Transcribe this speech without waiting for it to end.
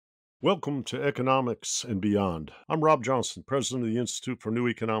Welcome to Economics and Beyond. I'm Rob Johnson, president of the Institute for New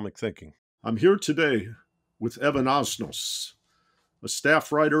Economic Thinking. I'm here today with Evan Osnos, a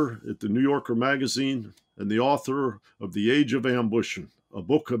staff writer at the New Yorker magazine and the author of The Age of Ambition, a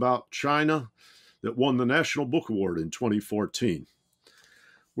book about China that won the National Book Award in 2014.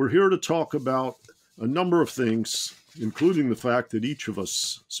 We're here to talk about a number of things, including the fact that each of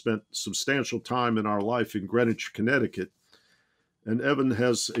us spent substantial time in our life in Greenwich, Connecticut. And Evan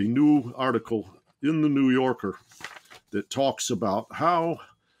has a new article in the New Yorker that talks about how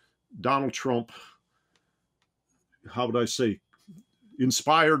Donald Trump,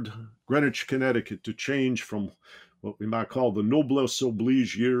 inspired Greenwich, Connecticut to change from what we might call the noblesse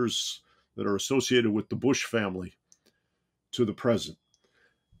oblige years that are associated with the Bush family to the present.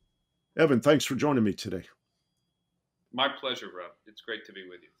 Evan, thanks for joining me today. My pleasure, Rob. It's great to be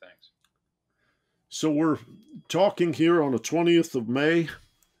with you. Thanks. So we're talking here on the 20th of May,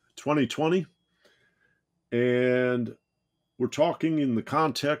 2020, and we're talking in the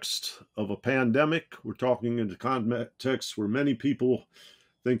context of a pandemic. We're talking in the context where many people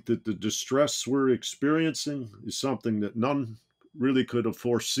think that the distress we're experiencing is something that none really could have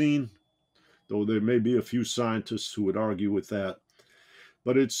foreseen, though there may be a few scientists who would argue with that.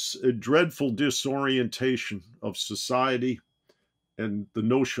 But it's a dreadful disorientation of society and the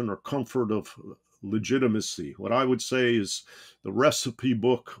notion or comfort of legitimacy. What I would say is the recipe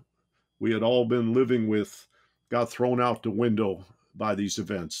book we had all been living with got thrown out the window by these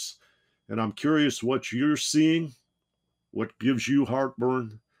events. And I'm curious what you're seeing, what gives you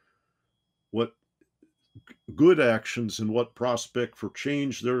heartburn, what good actions and what prospect for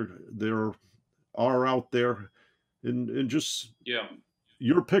change there are out there, and just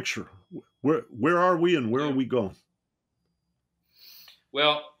your picture. Where are we and where are we going?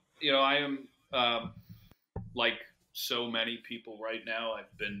 Well, I am like so many people right now.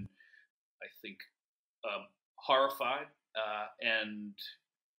 I've been, I think, horrified and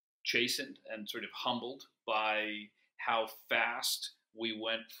chastened and sort of humbled by how fast we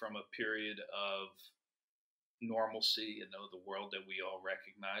went from a period of normalcy, the world that we all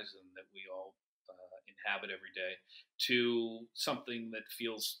recognize and that we all inhabit every day, to something that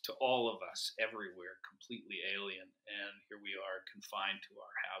feels to all of us everywhere completely alien. And here we are confined to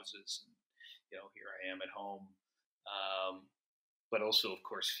our houses, and here I am at home, but also, of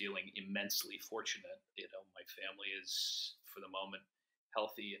course, feeling immensely fortunate. My family is, for the moment,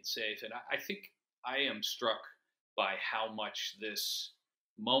 healthy and safe, and I think I am struck by how much this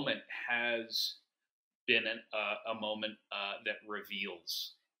moment has been a moment that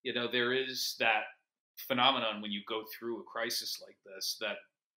reveals. There is that phenomenon when you go through a crisis like this, that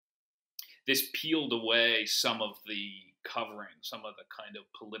this peeled away some of the covering, some of the kind of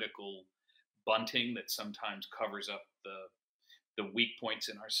political bunting that sometimes covers up the weak points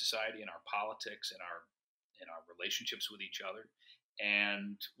in our society, in our politics, in our relationships with each other.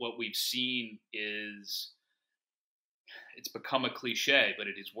 And what we've seen is, it's become a cliche, but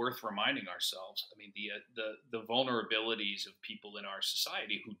it is worth reminding ourselves. I mean, the vulnerabilities of people in our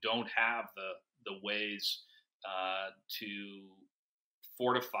society who don't have the ways to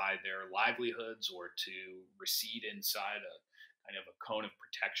fortify their livelihoods or to recede inside a kind of a cone of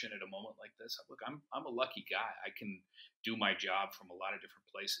protection at a moment like this. Look, I'm a lucky guy. I can do my job from a lot of different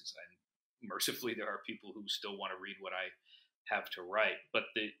places, and mercifully, there are people who still want to read what I have to write. But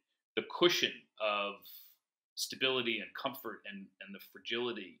the cushion of stability and comfort and the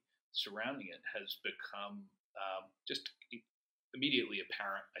fragility surrounding it has become just immediately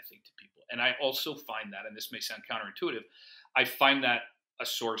apparent, I think, to people. And I also find that, and this may sound counterintuitive, I find that a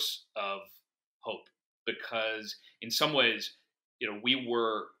source of hope, because in some ways, we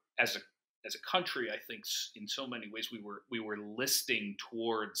were, as a country, I think in so many ways we were listing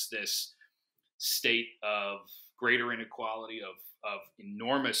towards this state of greater inequality, of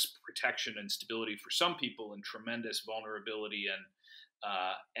enormous protection and stability for some people, and tremendous vulnerability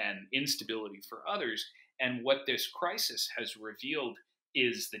and instability for others. And what this crisis has revealed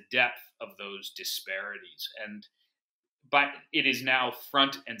is the depth of those disparities. But it is now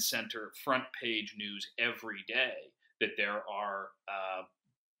front and center, front page news every day that there are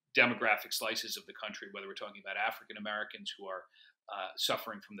demographic slices of the country, whether we're talking about African Americans who are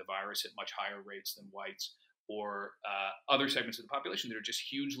suffering from the virus at much higher rates than whites, or other segments of the population that are just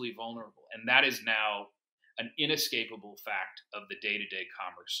hugely vulnerable. And that is now an inescapable fact of the day-to-day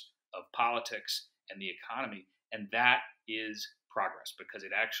commerce of politics and the economy. And that is progress, because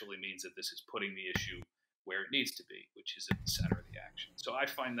it actually means that this is putting the issue where it needs to be, which is at the center of the action. So I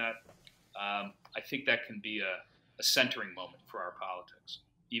find that, I think that can be a centering moment for our politics,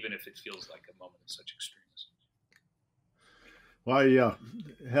 even if it feels like a moment of such extremism. Well,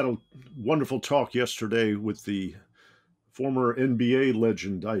 I had a wonderful talk yesterday with the former NBA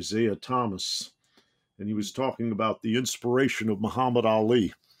legend Isaiah Thomas, and he was talking about the inspiration of Muhammad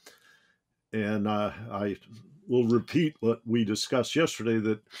Ali. And I will repeat what we discussed yesterday,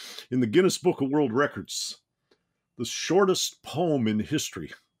 that in the Guinness Book of World Records, the shortest poem in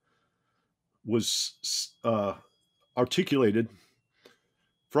history was articulated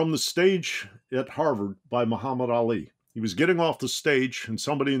from the stage at Harvard by Muhammad Ali. He was getting off the stage, and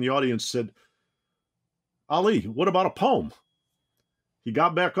somebody in the audience said, "Ali, what about a poem?" He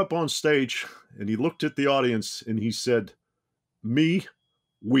got back up on stage and he looked at the audience and he said, "Me,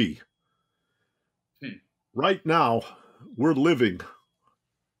 we." Right now, we're living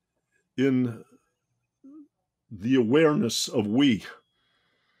in the awareness of we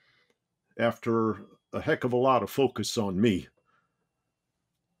after a heck of a lot of focus on me.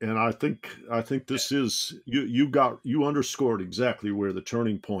 And I think this is, you underscored exactly where the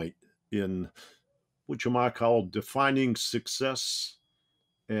turning point in what you might call defining success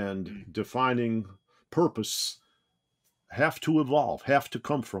and defining purpose have to evolve, have to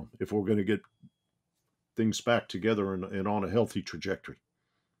come from, if we're going to get things back together and on a healthy trajectory.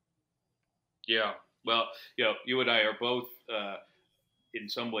 Yeah. Well, you and I are both, in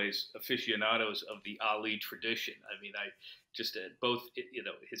some ways, aficionados of the Ali tradition. I mean, I just both,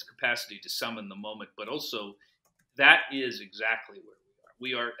 his capacity to summon the moment, but also that is exactly where we are.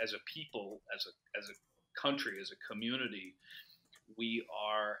 We are, as a people, as a country, as a community, we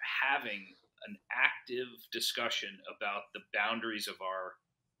are having an active discussion about the boundaries of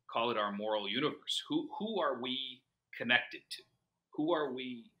call it our moral universe. Who are we connected to? Who are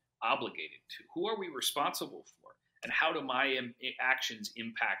we obligated to? Who are we responsible for? And how do my actions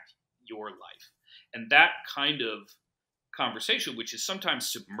impact your life? And that kind of conversation, which is sometimes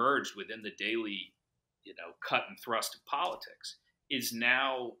submerged within the daily, cut and thrust of politics, is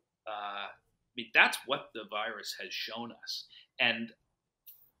now, that's what the virus has shown us. And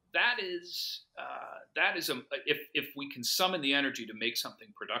that is if we can summon the energy to make something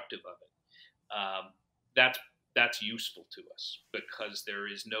productive of it, that's useful to us, because there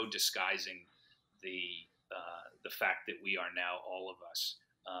is no disguising the fact that we are now, all of us,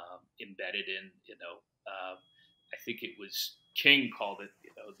 embedded in, I think it was King called it,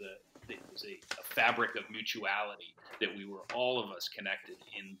 it was a fabric of mutuality, that we were, all of us, connected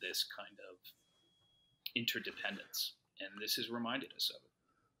in this kind of interdependence. And this has reminded us of it.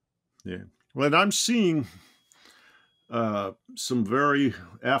 Yeah. Well, I'm seeing some very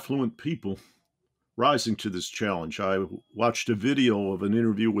affluent people rising to this challenge. I watched a video of an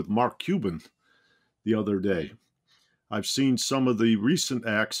interview with Mark Cuban the other day. I've seen some of the recent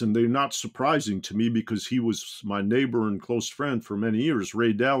acts, and they're not surprising to me, because he was my neighbor and close friend for many years,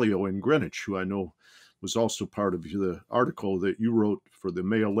 Ray Dalio in Greenwich, who I know was also part of the article that you wrote for the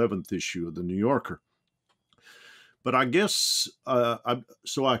May 11th issue of the New Yorker. But I guess,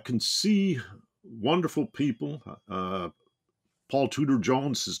 so I can see wonderful people. Paul Tudor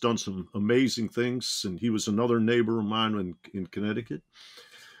Jones has done some amazing things, and he was another neighbor of mine in Connecticut.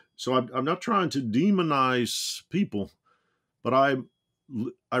 So I'm not trying to demonize people, but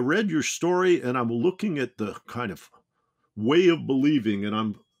I read your story, and I'm looking at the kind of way of believing, and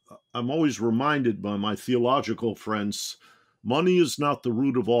I'm always reminded by my theological friends, money is not the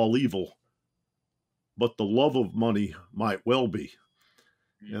root of all evil, but the love of money might well be.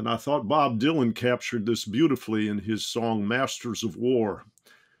 And I thought Bob Dylan captured this beautifully in his song Masters of War,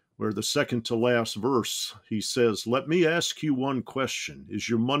 where the second to last verse, he says, "Let me ask you one question. Is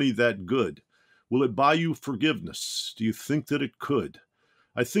your money that good? Will it buy you forgiveness? Do you think that it could?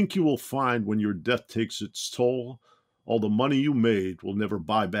 I think you will find when your death takes its toll, all the money you made will never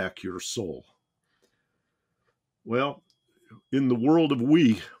buy back your soul." Well, in the world of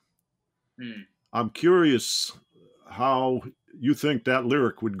we, I'm curious how you think that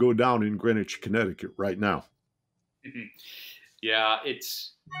lyric would go down in Greenwich, Connecticut right now. Yeah,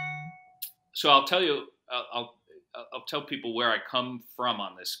 so I'll tell you, I'll tell people where I come from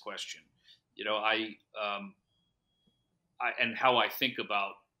on this question. I and how I think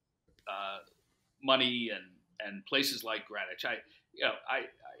about money and places like Greenwich. I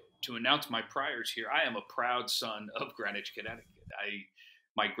to announce my priors here, I am a proud son of Greenwich, Connecticut.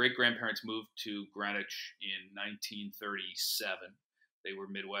 My great-grandparents moved to Greenwich in 1937. They were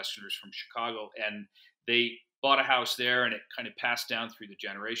Midwesterners from Chicago, and they bought a house there, and it kind of passed down through the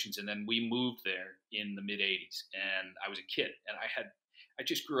generations. And then we moved there in the mid-'80s, and I was a kid, and I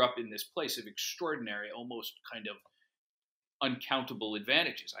just grew up in this place of extraordinary, almost kind of uncountable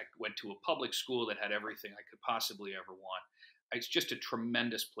advantages. I went to a public school that had everything I could possibly ever want. It's just a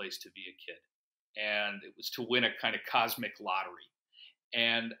tremendous place to be a kid, and it was to win a kind of cosmic lottery.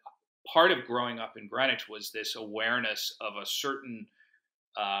 And part of growing up in Greenwich was this awareness of a certain,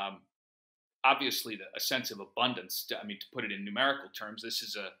 obviously, a sense of abundance. I mean, to put it in numerical terms, this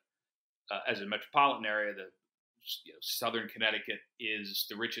is as a metropolitan area, Southern Connecticut is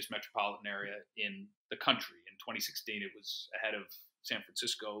the richest metropolitan area in the country. In 2016, it was ahead of San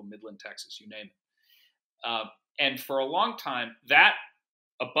Francisco, Midland, Texas, you name it. And for a long time, that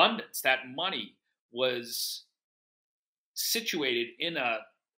abundance, that money, was situated in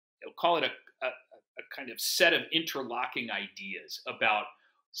call it a kind of set of interlocking ideas about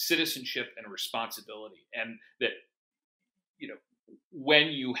citizenship and responsibility, and that when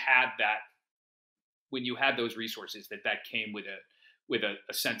you had those resources, that came with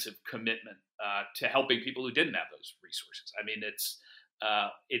a sense of commitment to helping people who didn't have those resources. I mean,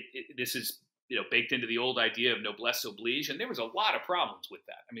 this is baked into the old idea of noblesse oblige, and there was a lot of problems with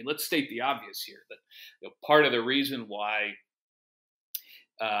that. I mean, let's state the obvious here, that part of the reason why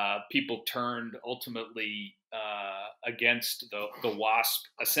people turned ultimately against the WASP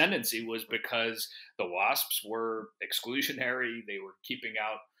ascendancy was because the WASPs were exclusionary. They were keeping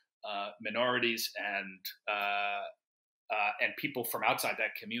out minorities and people from outside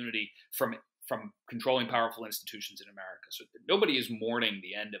that community from controlling powerful institutions in America. So nobody is mourning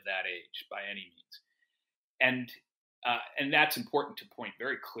the end of that age by any means, and that's important to point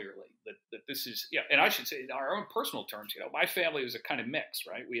very clearly that this is, and I should say in our own personal terms, my family was a kind of mix,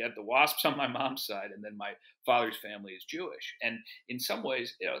 right? We had the WASPs on my mom's side, and then my father's family is Jewish, and in some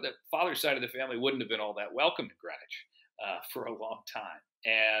ways, the father's side of the family wouldn't have been all that welcome to Greenwich for a long time,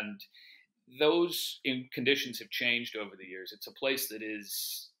 and those conditions have changed over the years. It's a place that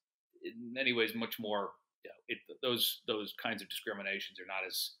is, in many ways, much more. Those kinds of discriminations are not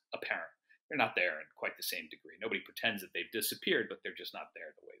as apparent. They're not there in quite the same degree. Nobody pretends that they've disappeared, but they're just not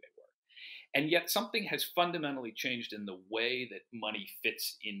there the way they were. And yet something has fundamentally changed in the way that money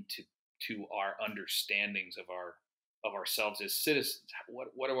fits into our understandings of ourselves as citizens.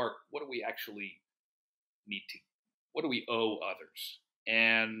 What do we actually need to? What do we owe others?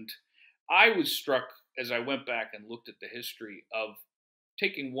 And I was struck as I went back and looked at the history of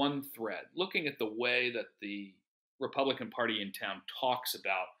taking one thread, looking at the way that the Republican Party in town talks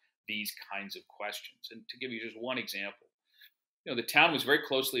about these kinds of questions. And to give you just one example, the town was very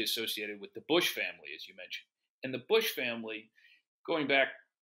closely associated with the Bush family, as you mentioned. And the Bush family, going back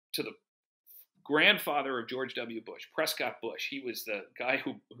to the grandfather of George W. Bush, Prescott Bush, he was the guy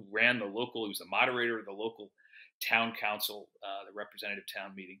who ran he was the moderator of the local town council, the representative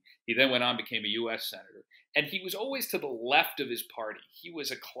town meeting. He then went on, became a U.S. senator. And he was always to the left of his party. He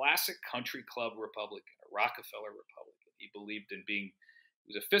was a classic country club Republican, a Rockefeller Republican. He believed in he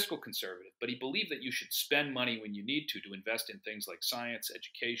was a fiscal conservative, but he believed that you should spend money when you need to invest in things like science,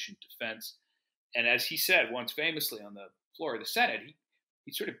 education, defense. And as he said once famously on the floor of the Senate,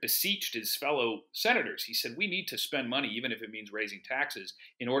 he sort of beseeched his fellow senators. He said, we need to spend money, even if it means raising taxes,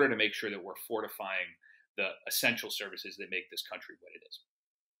 in order to make sure that we're fortifying the essential services that make this country what it is.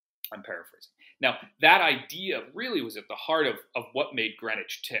 I'm paraphrasing. Now, that idea really was at the heart of what made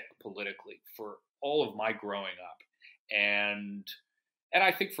Greenwich tick politically for all of my growing up. And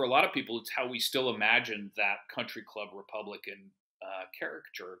I think for a lot of people, it's how we still imagine that country club Republican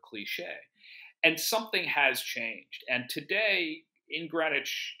caricature or cliche. And something has changed. And today in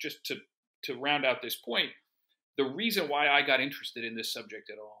Greenwich, just to round out this point, the reason why I got interested in this subject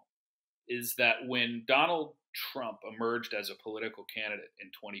at all is that when Donald Trump emerged as a political candidate in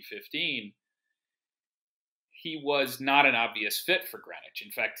 2015, he was not an obvious fit for Greenwich.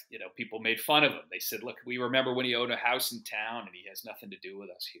 In fact, people made fun of him. They said, look, we remember when he owned a house in town and he has nothing to do with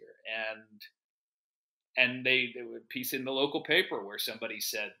us here. And there was a piece in the local paper where somebody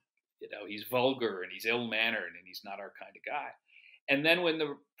said, he's vulgar and he's ill-mannered and he's not our kind of guy. And then when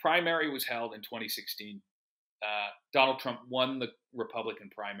the primary was held in 2016, Donald Trump won the Republican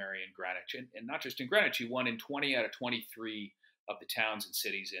primary in Greenwich. And not just in Greenwich, he won in 20 out of 23 of the towns and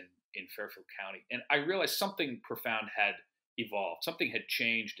cities in Fairfield County. And I realized something profound had evolved. Something had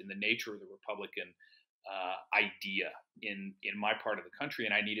changed in the nature of the Republican idea in my part of the country,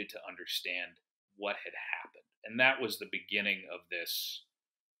 and I needed to understand what had happened. And that was the beginning of this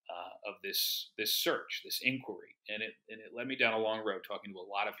search, this inquiry. And it led me down a long road talking to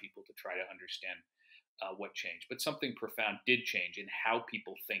a lot of people to try to understand what changed. But something profound did change in how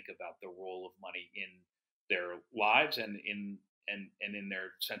people think about the role of money in their lives and in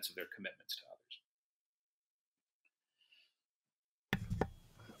their sense of their commitments to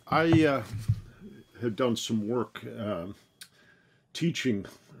I others. have done some work teaching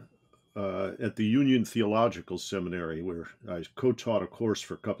at the Union Theological Seminary, where I co-taught a course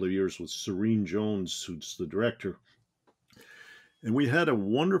for a couple of years with Serene Jones, who's the director. And we had a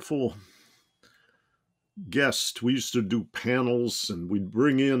wonderful guest. We used to do panels, and we'd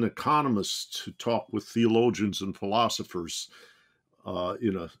bring in economists to talk with theologians and philosophers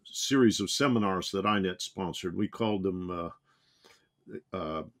in a series of seminars that INET sponsored. We called them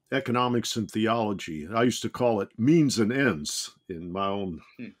economics and theology. I used to call it means and ends in my own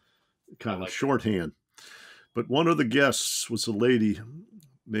kind of shorthand. But one of the guests was a lady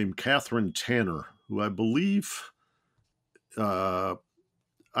named Catherine Tanner, who I believe,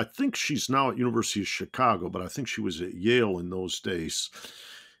 I think she's now at University of Chicago, but I think she was at Yale in those days.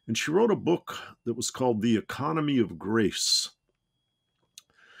 And she wrote a book that was called The Economy of Grace.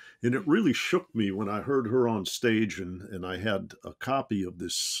 And it really shook me when I heard her on stage, and I had a copy of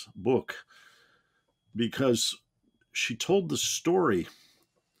this book, because she told the story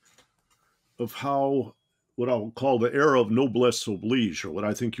of how what I'll call the era of noblesse oblige, or what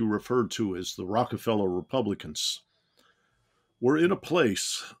I think you referred to as the Rockefeller Republicans, were in a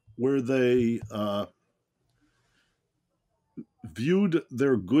place where they viewed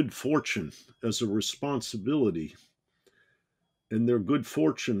their good fortune as a responsibility, and their good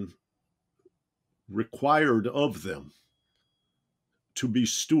fortune required of them to be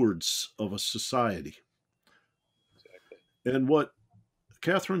stewards of a society. Exactly. And what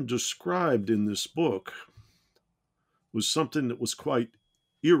Catherine described in this book was something that was quite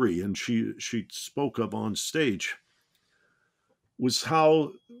eerie, and she spoke of on stage, was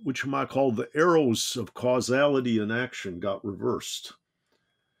how, which you might call the arrows of causality and action, got reversed.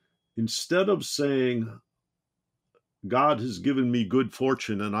 Instead of saying, God has given me good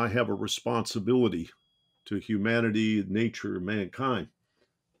fortune and I have a responsibility to humanity, nature, mankind,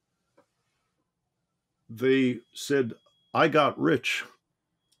 they said, I got rich.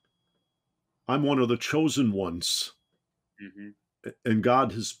 I'm one of the chosen ones. Mm-hmm. And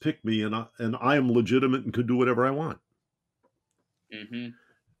God has picked me, and I am legitimate and could do whatever I want. Mm-hmm.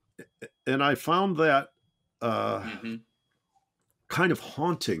 And I found that kind of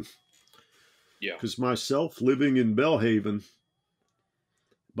haunting. Yeah. Because myself, living in Belhaven,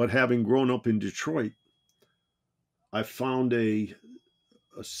 but having grown up in Detroit, I found a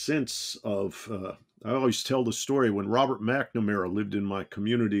sense of, I always tell the story, when Robert McNamara lived in my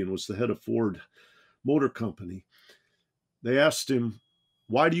community and was the head of Ford Motor Company, they asked him,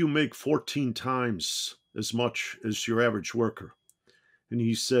 why do you make 14 times as much as your average worker? And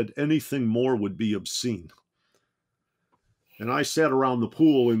he said, anything more would be obscene. And I sat around the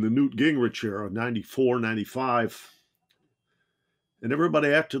pool in the Newt Gingrich era, 94, 95, and everybody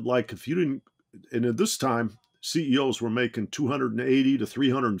acted like if you didn't, and at this time, CEOs were making 280 to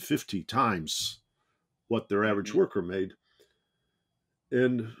 350 times what their average worker made.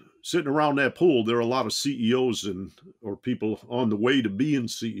 And sitting around that pool, there are a lot of CEOs or people on the way to being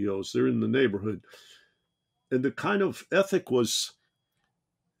CEOs. They're in the neighborhood. And the kind of ethic was,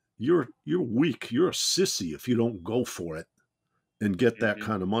 you're weak, you're a sissy if you don't go for it and get that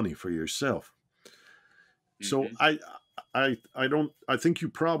kind of money for yourself. So I think you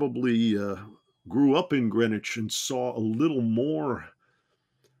probably grew up in Greenwich and saw a little more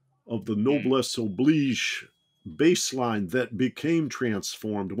of the noblesse oblige baseline that became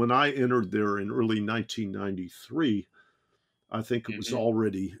transformed. When I entered there in early 1993, I think it was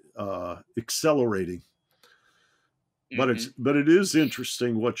already accelerating. But it is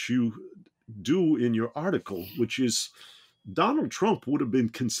interesting what you do in your article, which is Donald Trump would have been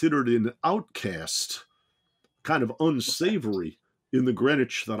considered an outcast, kind of unsavory in the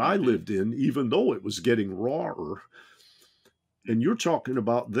Greenwich that I lived in, even though it was getting rawer. And you're talking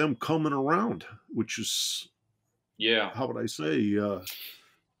about them coming around, which is, how would I say,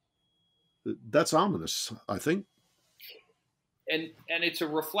 that's ominous, I think. And it's a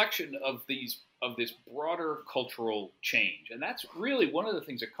reflection of this broader cultural change. And that's really one of the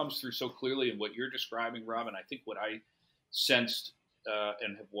things that comes through so clearly in what you're describing, Rob, and I think what I sensed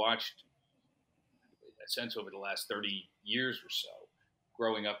and have watched, I sense over the last 30 years or so,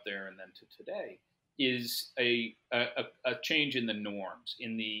 growing up there and then to today, is a change in the norms,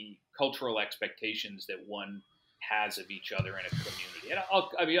 in the cultural expectations that one has of each other in a community. And I'll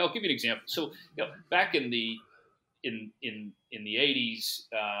give you an example. So, back in the 80s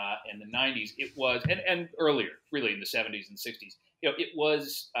and the 90s, it was, and earlier, really in the 70s and 60s, it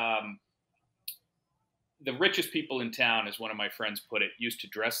was the richest people in town, as one of my friends put it, used to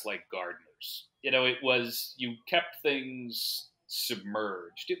dress like gardeners. It was, you kept things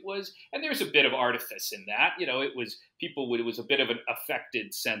submerged. It was, and there's a bit of artifice in that. It was it was a bit of an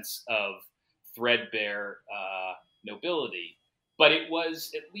affected sense of threadbare nobility, but it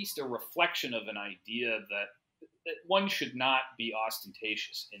was at least a reflection of an idea that one should not be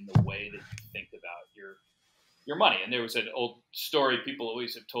ostentatious in the way that you think about your money. And there was an old story people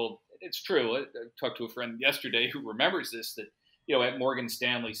always have told. It's true. I talked to a friend yesterday who remembers this, that, at Morgan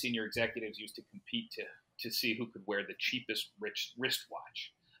Stanley, senior executives used to compete to see who could wear the cheapest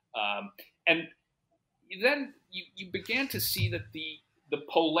wristwatch. And then you began to see that the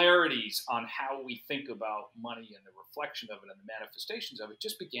polarities on how we think about money and the reflection of it and the manifestations of it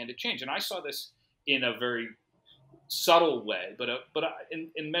just began to change. And I saw this in a very subtle way, but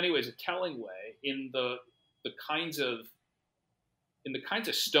in many ways a telling way, in the kinds of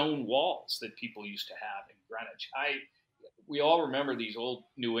stone walls that people used to have in Greenwich. We all remember these old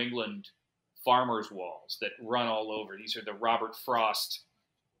New England farmers' walls that run all over. These are the Robert Frost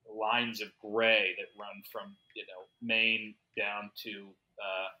lines of gray that run from Maine down to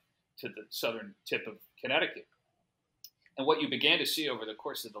the southern tip of Connecticut. And what you began to see over the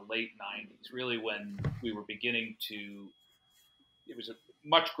course of the late 90s, really when we were beginning to, it was a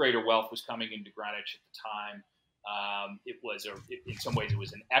much greater wealth was coming into Greenwich at the time. In some ways, it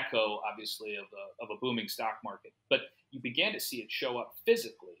was an echo, obviously, of a booming stock market. But you began to see it show up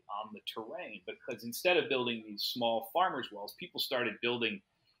physically on the terrain, because instead of building these small farmers' walls, people started building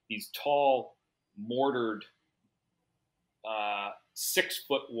these tall, mortared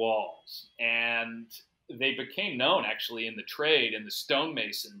 6-foot walls. And they became known, actually, in the trade, and the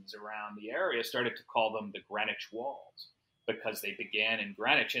stonemasons around the area started to call them the Greenwich Walls, because they began in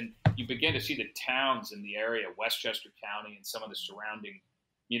Greenwich. And you begin to see the towns in the area, Westchester County and some of the surrounding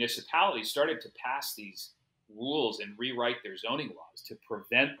municipalities, started to pass these rules and rewrite their zoning laws to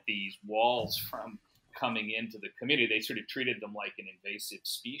prevent these walls from coming into the community. They sort of treated them like an invasive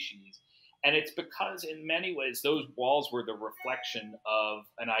species. And it's because in many ways those walls were the reflection of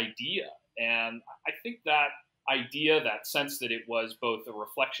an idea. And I think that idea, that sense that it was both a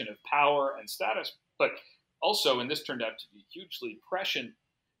reflection of power and status, but also, and this turned out to be hugely prescient,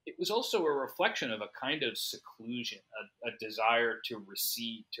 it was also a reflection of a kind of seclusion, a desire to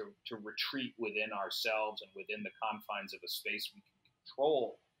recede, to retreat within ourselves and within the confines of a space we can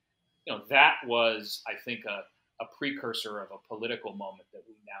control. That was, I think, a precursor of a political moment that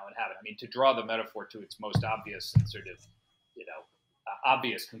we now inhabit. I mean, to draw the metaphor to its most obvious and sort of,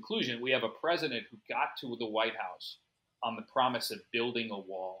 obvious conclusion, we have a president who got to the White House on the promise of building a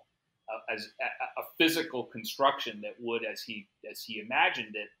wall, as a physical construction that would, as he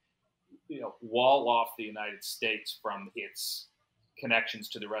imagined it, wall off the United States from its connections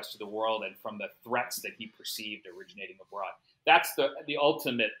to the rest of the world and from the threats that he perceived originating abroad. That's the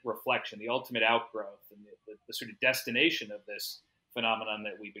ultimate reflection, the ultimate outgrowth, and the sort of destination of this phenomenon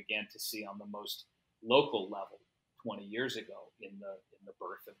that we began to see on the most local level 20 years ago in the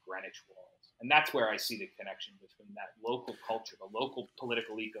birth of Greenwich Walls. And that's where I see the connection between that local culture, the local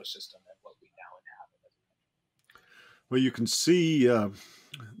political ecosystem, and what we now inhabit. Well, you can see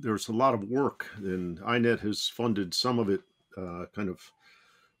there's a lot of work, and INET has funded some of it, kind of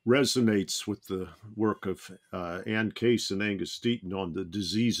resonates with the work of Ann Case and Angus Deaton on the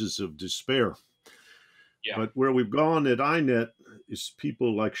diseases of despair. Yeah. But where we've gone at INET is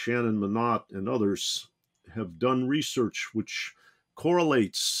people like Shannon Minot and others have done research which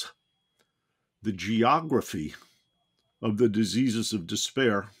correlates the geography of the diseases of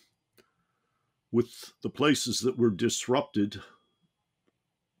despair with the places that were disrupted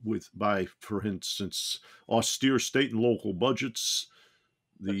by, for instance, austere state and local budgets,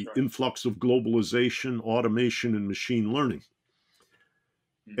 the influx of globalization, automation, and machine learning.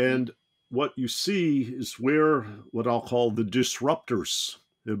 Mm-hmm. And what you see is where what I'll call the disruptors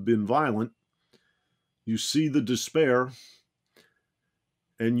have been violent. You see the despair,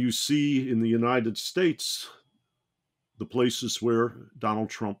 and you see in the United States the places where Donald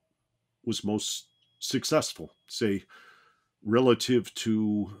Trump was most successful, say, relative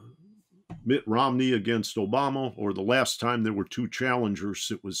to Mitt Romney against Obama, or the last time there were two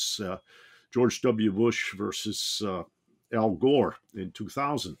challengers, it was George W. Bush versus Al Gore in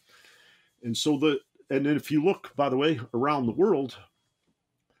 2000. And so and then if you look, by the way, around the world,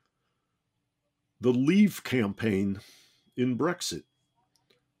 the Leave campaign in Brexit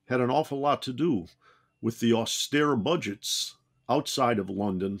had an awful lot to do with the austere budgets outside of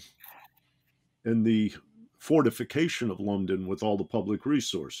London and the fortification of London with all the public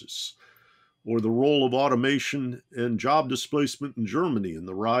resources, or the role of automation and job displacement in Germany and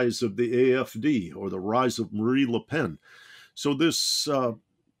the rise of the AfD, or the rise of Marie Le Pen. So this,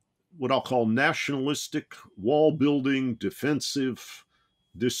 what I'll call nationalistic, wall-building, defensive,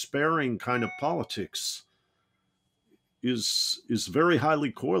 despairing kind of politics is very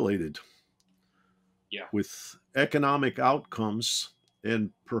highly correlated with economic outcomes, and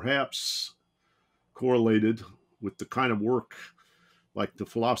perhaps correlated with the kind of work like the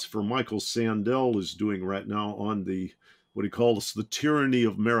philosopher Michael Sandel is doing right now on the what he calls the tyranny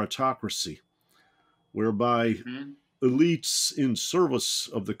of meritocracy, whereby Mm-hmm. elites in service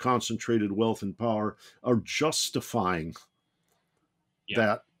of the concentrated wealth and power are justifying Yeah.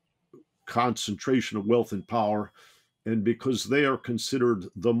 that concentration of wealth and power, and because they are considered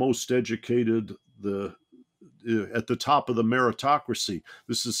the most educated, the at the top of the meritocracy,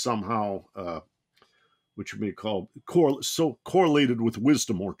 this is somehow what you may call so correlated with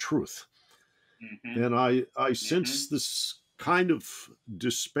wisdom or truth. Mm-hmm. And I Mm-hmm. sense this kind of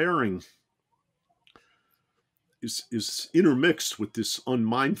despairing is intermixed with this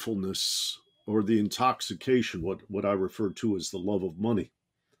unmindfulness or the intoxication, what I refer to as the love of money,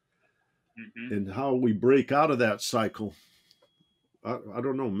 Mm-hmm. and how we break out of that cycle. I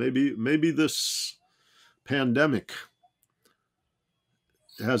don't know. Maybe this pandemic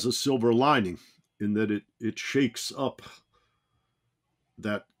has a silver lining in that it shakes up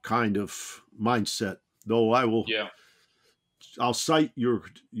that kind of mindset. Though Yeah. I'll cite your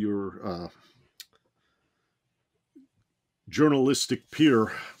journalistic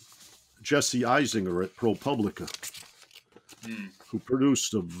peer Jesse Eisinger at ProPublica, Mm. who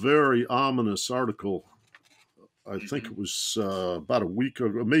produced a very ominous article. I think Mm-hmm. it was about a week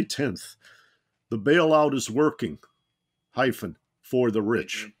ago, May 10th. The bailout is working, hyphen, for the Mm-hmm.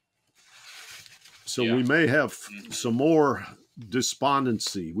 rich. So Yeah. we may have Mm-hmm. some more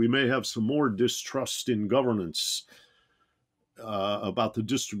despondency. We may have some more distrust in governance about the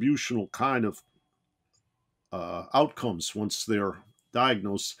distributional kind of outcomes once they're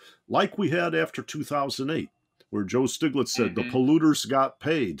diagnosed, like we had after 2008, where Joe Stiglitz said the Mm-hmm. polluters got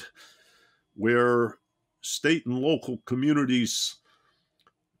paid, where state and local communities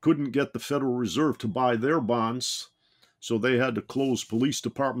couldn't get the Federal Reserve to buy their bonds, so they had to close police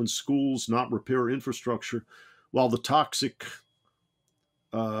departments, schools, not repair infrastructure, while the toxic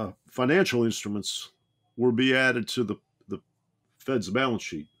financial instruments were be added to the Fed's balance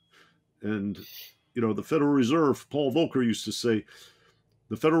sheet. And, the Federal Reserve, Paul Volcker used to say,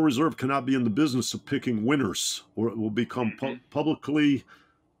 the Federal Reserve cannot be in the business of picking winners, or it will become Mm-hmm. publicly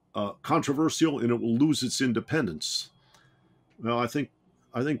controversial and it will lose its independence. Well, I think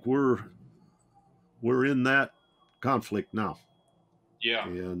we're in that conflict now, Yeah.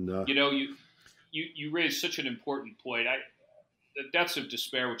 and You raised such an important point. The Deaths of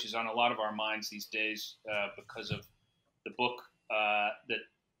Despair, which is on a lot of our minds these days because of the book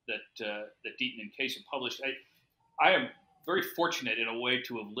that Deaton and Case have published. I am very fortunate in a way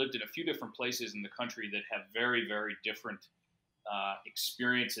to have lived in a few different places in the country that have very, very different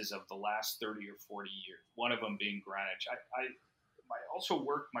experiences of the last 30 or 40 years. One of them being Greenwich. I also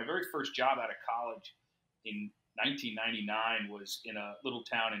worked, my very first job out of college in 1999 was in a little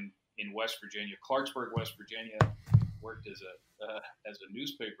town in West Virginia, Clarksburg, West Virginia. Worked as a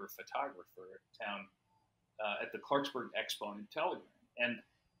newspaper photographer at town at the Clarksburg Expo and Telegram. And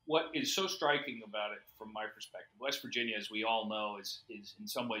what is so striking about it, from my perspective, West Virginia, as we all know, is in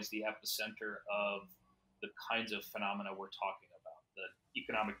some ways the epicenter of the kinds of phenomena we're talking about: the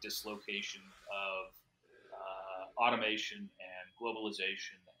economic dislocation of automation and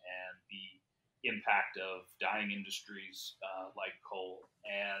globalization, and the impact of dying industries like coal.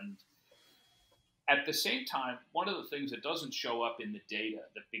 And at the same time, one of the things that doesn't show up in the data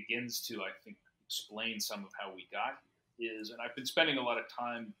that begins to, I think, explain some of how we got here is, and I've been spending a lot of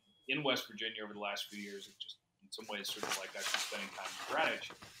time in West Virginia over the last few years, just in some ways sort of like I've been spending time in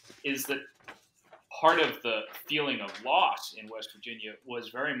Greenwich, is that part of the feeling of loss in West Virginia was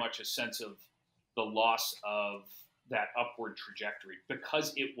very much a sense of the loss of that upward trajectory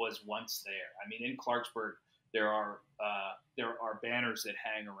because it was once there. I mean, in Clarksburg, there are banners that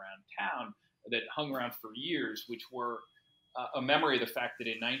hang around town that hung around for years, which were a memory of the fact that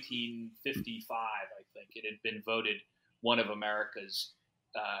in 1955, I think, it had been voted one of America's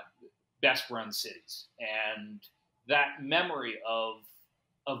best run cities. And that memory of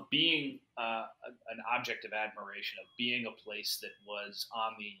being an object of admiration, of being a place that was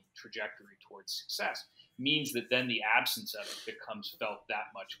on the trajectory towards success, means that then the absence of it becomes felt that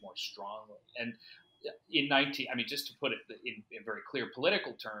much more strongly. And just to put it in very clear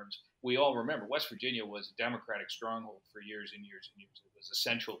political terms, we all remember West Virginia was a Democratic stronghold for years and years and years. It was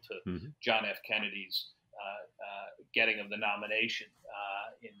essential to John F. Kennedy's getting of the nomination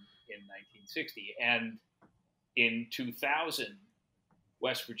in 1960. And in 2000,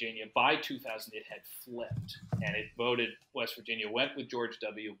 West Virginia, by 2000, it had flipped, and it voted. West Virginia went with George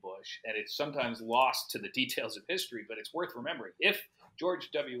W. Bush, and it's sometimes lost to the details of history, but it's worth remembering. If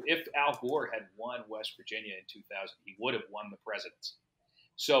Al Gore had won West Virginia in 2000, he would have won the presidency.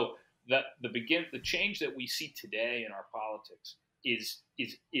 So the change that we see today in our politics is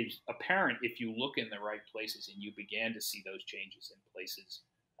apparent if you look in the right places, and you began to see those changes in places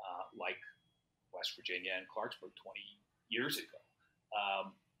like West Virginia and Clarksburg 20 years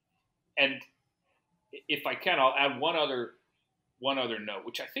ago. And if I can, I'll add one other note,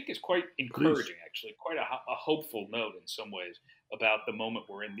 which I think is quite encouraging, Please. actually, quite a hopeful note in some ways about the moment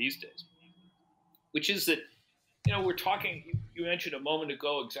we're in these days, which is that, we're talking, you mentioned a moment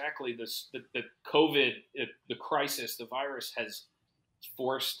ago exactly this, that the COVID, the crisis, the virus has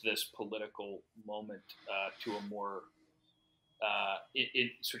forced this political moment to a more,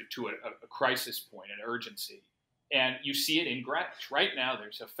 sort of to a crisis point, an urgency. And you see it in Greenwich. Right now,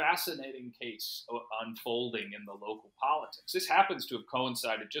 there's a fascinating case unfolding in the local politics. This happens to have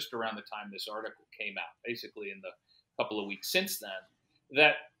coincided just around the time this article came out, basically in the couple of weeks since then,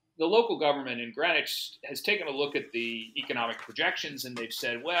 that the local government in Greenwich has taken a look at the economic projections, and they've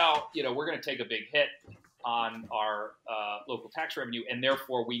said, well, we're going to take a big hit on our local tax revenue, and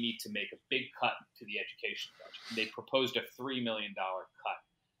therefore we need to make a big cut to the education budget. And they proposed a $3 million cut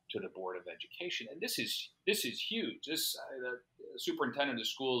to the Board of Education, and this is huge. The superintendent of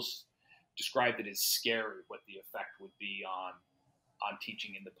schools described it as scary what the effect would be on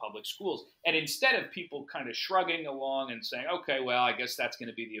teaching in the public schools. And instead of people kind of shrugging along and saying, okay, well, I guess that's going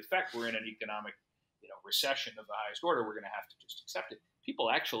to be the effect. We're in an economic, recession of the highest order. We're going to have to just accept it. People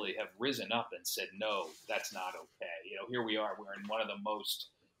actually have risen up and said, no, that's not okay. Here we are. We're in one of the most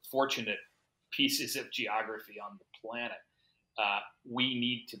fortunate pieces of geography on the planet. We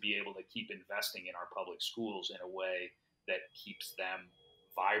need to be able to keep investing in our public schools in a way that keeps them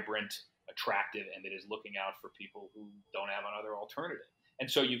vibrant, attractive, and that is looking out for people who don't have another alternative. And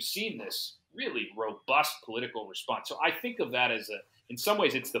so you've seen this really robust political response. So I think of that as in some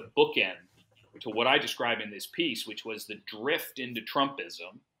ways, it's the bookend to what I describe in this piece, which was the drift into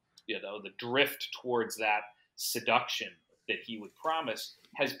Trumpism, the drift towards that seduction that he would promise,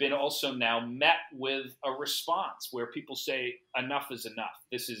 has been also now met with a response where people say, enough is enough.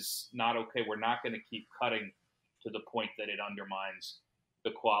 This is not okay. We're not going to keep cutting to the point that it undermines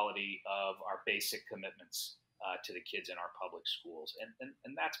the quality of our basic commitments to the kids in our public schools.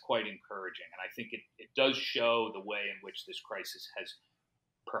 And that's quite encouraging. And I think it does show the way in which this crisis has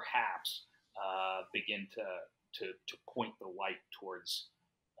perhaps begin to point the light towards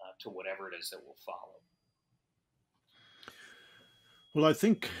to whatever it is that will follow. Well, I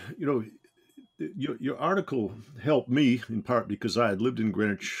think, your article helped me in part because I had lived in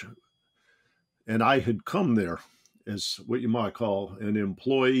Greenwich and I had come there as what you might call an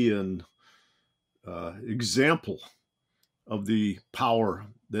employee and example of the power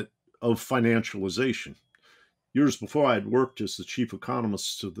of financialization. Years before, I had worked as the chief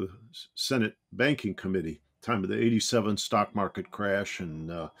economist of the Senate Banking Committee, time of the '87 stock market crash and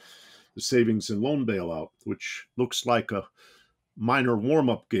the savings and loan bailout, which looks like a minor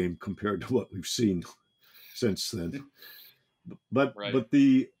warm-up game compared to what we've seen since then. But right. but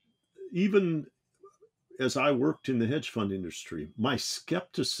even as I worked in the hedge fund industry, my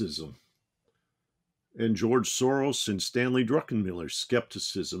skepticism and George Soros and Stanley Druckenmiller's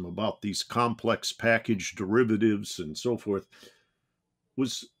skepticism about these complex package derivatives and so forth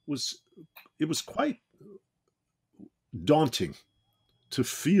was quite daunting to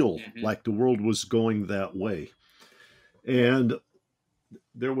feel like the world was going that way. And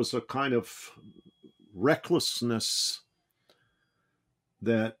there was a kind of recklessness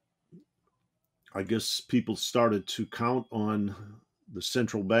that I guess people started to count on the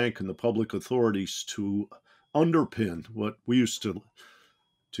central bank and the public authorities to underpin what we used to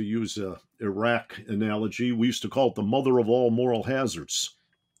use a Iraq analogy, we used to call it the mother of all moral hazards.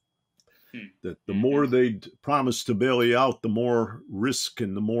 That the more they'd promised to bail you out, the more risk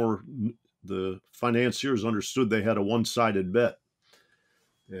and the more the financiers understood they had a one-sided bet.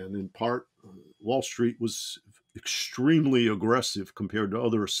 And in part, Wall Street was extremely aggressive compared to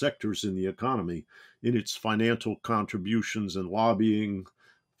other sectors in the economy in its financial contributions and lobbying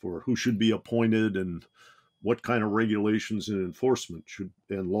for who should be appointed and what kind of regulations and enforcement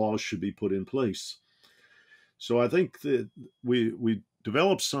and laws should be put in place. So I think that we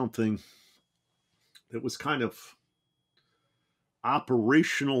developed something that was kind of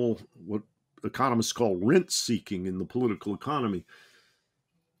operational, what economists call rent seeking in the political economy.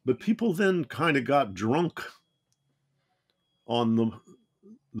 But people then kind of got drunk on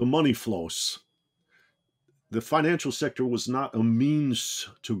the money flows. The financial sector was not a means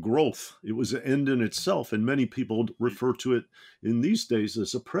to growth. It was an end in itself. And many people refer to it in these days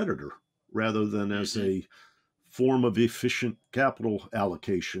as a predator rather than as a form of efficient capital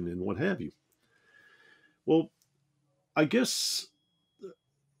allocation and what have you. Well, I guess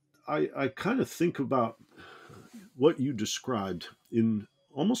I kind of think about what you described in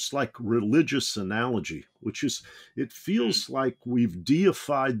almost like religious analogy, which is it feels like we've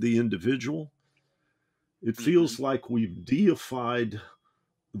deified the individual. It Mm-hmm. feels like we've deified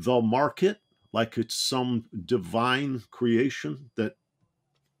the market, like it's some divine creation that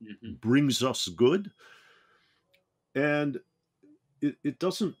Mm-hmm. brings us good. And it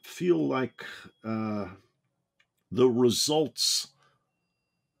doesn't feel like the results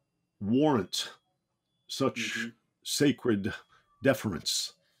warrant such Mm-hmm. sacred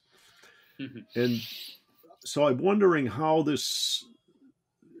deference. Mm-hmm. And so I'm wondering how this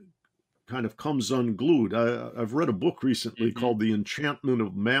kind of comes unglued. I've read a book recently Mm-hmm. called The Enchantment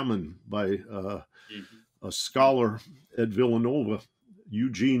of Mammon by Mm-hmm. a scholar at Villanova,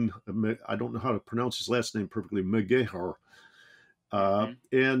 Eugene, I don't know how to pronounce his last name perfectly, Megahar.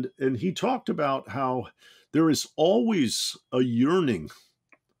 Mm-hmm. And he talked about how there is always a yearning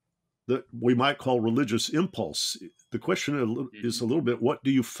that we might call religious impulse. The question is Mm-hmm. a little bit, what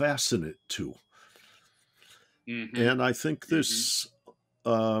do you fasten it to? Mm-hmm. And I think Mm-hmm.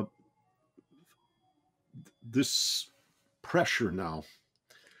 uh, this pressure now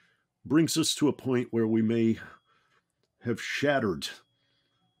brings us to a point where we may have shattered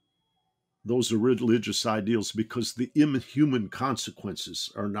those religious ideals because the inhuman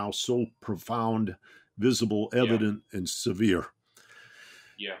consequences are now so profound, visible, Yeah. evident, and severe.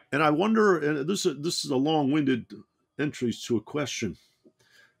 Yeah. And I wonder, and this is a long-winded entry to a question,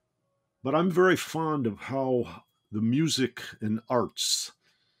 but I'm very fond of how the music and arts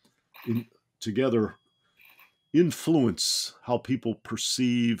in, together influence how people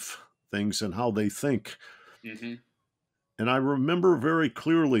perceive things and how they think. Mm-hmm. And I remember very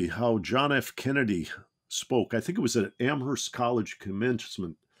clearly how John F. Kennedy spoke. I think it was at Amherst College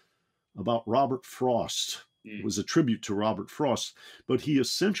commencement about Robert Frost. It was a tribute to Robert Frost, but he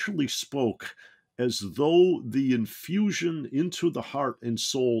essentially spoke as though the infusion into the heart and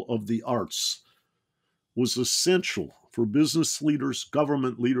soul of the arts was essential for business leaders,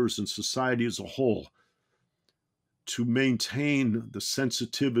 government leaders, and society as a whole to maintain the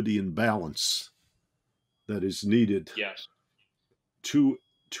sensitivity and balance that is needed Yes. to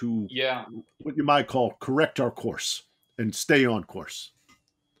to Yeah. what you might call correct our course and stay on course.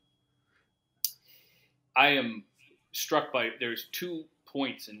 I am struck by there's 2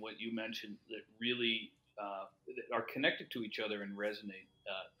 points in what you mentioned that really that are connected to each other and resonate.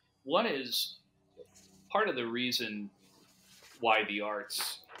 One is part of the reason why the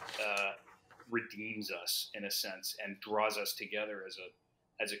arts uh, redeems us in a sense and draws us together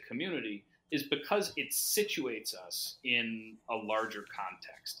as a community is because it situates us in a larger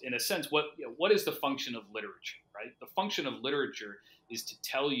context. In a sense, what is the function of literature, right? The function of literature is to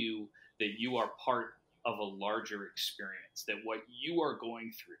tell you that you are part of a larger experience, that what you are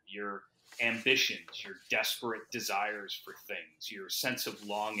going through, your ambitions, your desperate desires for things, your sense of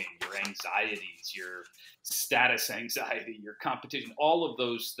longing, your anxieties, your status anxiety, your competition, all of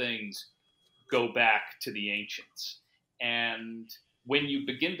those things go back to the ancients. And when you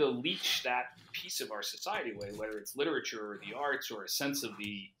begin to leach that piece of our society away, whether it's literature or the arts or a sense of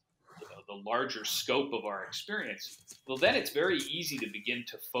the larger scope of our experience, well, then it's very easy to begin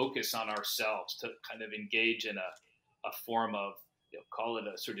to focus on ourselves, to kind of engage in a form of, call it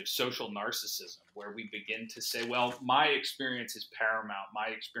a sort of social narcissism, where we begin to say, well, my experience is paramount, my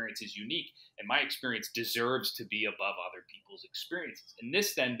experience is unique, and my experience deserves to be above other people's experiences. And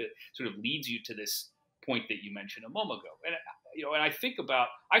this then sort of leads you to this point that you mentioned a moment ago. And and I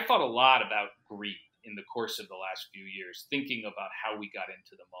thought a lot about greed in the course of the last few years, thinking about how we got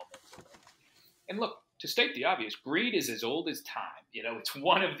into the moment. And look, to state the obvious, greed is as old as time. It's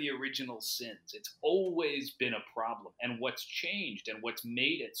one of the original sins. It's always been a problem. And what's changed and what's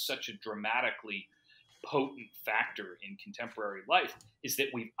made it such a dramatically potent factor in contemporary life is that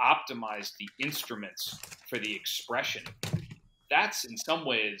we've optimized the instruments for the expression. That's in some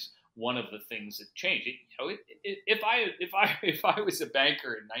ways one of the things that changed. If I was a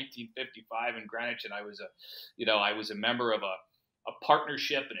banker in 1955 in Greenwich and I was a member of a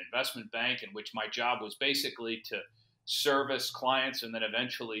partnership, an investment bank, in which my job was basically to service clients and then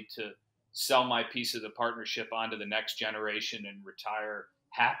eventually to sell my piece of the partnership onto the next generation and retire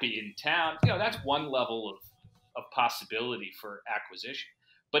happy in town. That's one level of possibility for acquisition.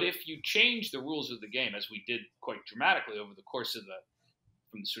 But if you change the rules of the game, as we did quite dramatically over the course of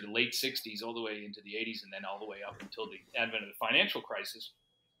from the sort of late 60s all the way into the 80s and then all the way up until the advent of the financial crisis,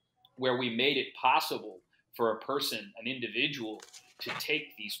 where we made it possible for a person, an individual, to take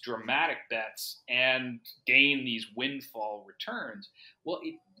these dramatic bets and gain these windfall returns, well,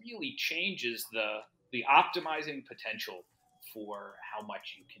 it really changes the optimizing potential for how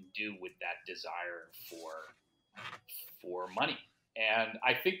much you can do with that desire for for money. And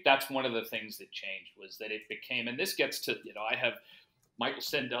I think that's one of the things that changed, was that it became, and this gets to, I have Michael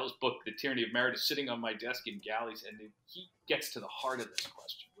Sandel's book, The Tyranny of Merit, is sitting on my desk in galleys, and he gets to the heart of this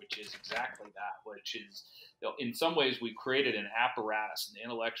question, which is exactly that, which is, in some ways, we created an apparatus, an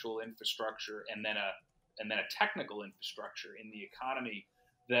intellectual infrastructure, and then a technical infrastructure in the economy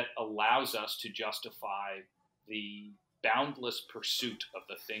that allows us to justify the boundless pursuit of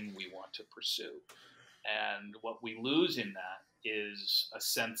the thing we want to pursue. And what we lose in that is a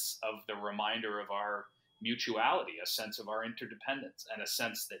sense of the reminder of our mutuality, a sense of our interdependence, and a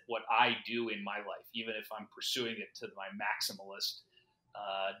sense that what I do in my life, even if I'm pursuing it to my maximalist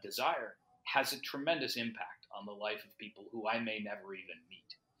desire, has a tremendous impact on the life of people who I may never even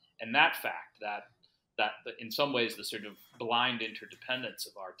meet. And that fact, that in some ways the sort of blind interdependence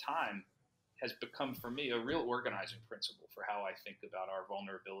of our time has become for me a real organizing principle for how I think about our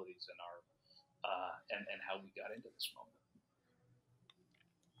vulnerabilities and our and how we got into this moment.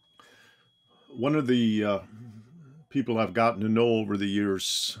 One of the people I've gotten to know over the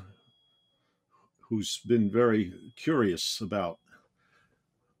years, who's been very curious about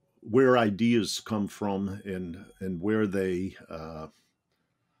where ideas come from and where they,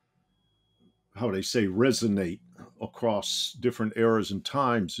 how they say, resonate across different eras and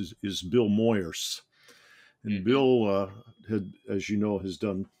times, is Bill Moyers. And Bill, as you know, has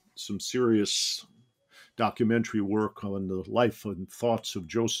done some serious documentary work on the life and thoughts of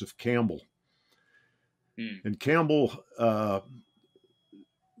Joseph Campbell. And Campbell,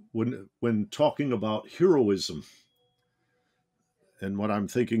 when talking about heroism, and what I'm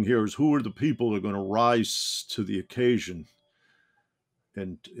thinking here is, who are the people that are going to rise to the occasion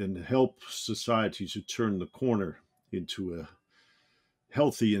and help society to turn the corner into a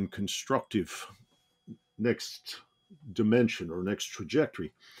healthy and constructive next dimension or next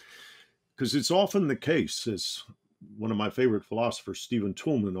trajectory? Because it's often the case, as one of my favorite philosophers, Stephen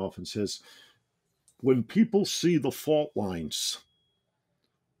Toulmin, often says, when people see the fault lines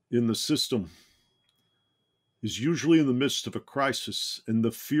in the system is usually in the midst of a crisis, and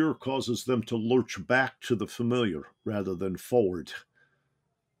the fear causes them to lurch back to the familiar rather than forward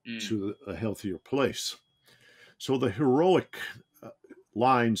to a healthier place. So the heroic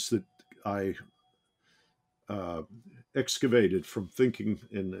lines that I excavated from thinking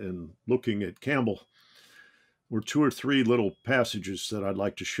and looking at Campbell were two or three little passages that I'd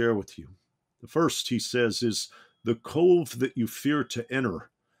like to share with you. The first, he says, is, "The cove that you fear to enter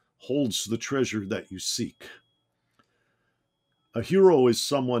holds the treasure that you seek." A hero is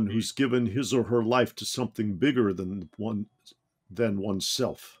someone who's given his or her life to something bigger than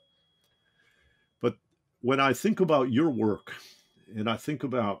oneself. But when I think about your work, and I think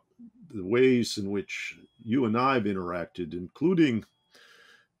about the ways in which you and I have interacted, including,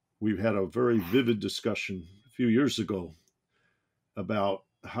 we've had a very vivid discussion a few years ago about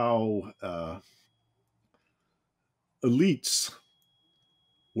how elites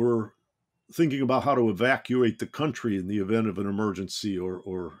were thinking about how to evacuate the country in the event of an emergency,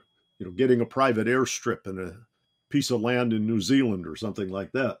 or getting a private airstrip and a piece of land in New Zealand or something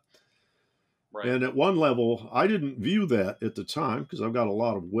like that. Right. And at one level, I didn't view that at the time, because I've got a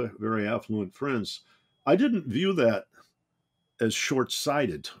lot of very affluent friends. I didn't view that as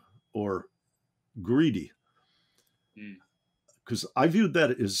short-sighted or greedy, because I viewed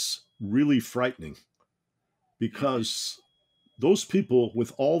that as really frightening, because those people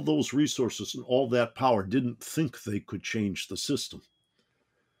with all those resources and all that power didn't think they could change the system.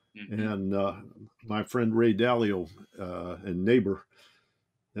 And my friend Ray Dalio, and neighbor,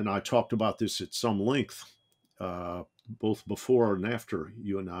 and I talked about this at some length, both before and after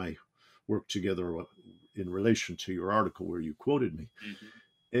you and I worked together in relation to your article where you quoted me.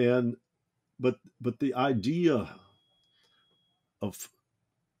 And but the idea of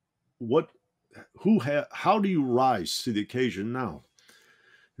how do you rise to the occasion now?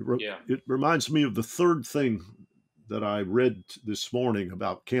 It reminds me of the third thing that I read this morning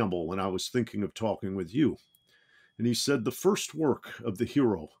about Campbell when I was thinking of talking with you. And he said the first work of the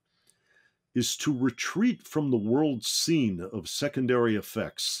hero is to retreat from the world scene of secondary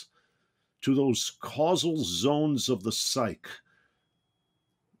effects to those causal zones of the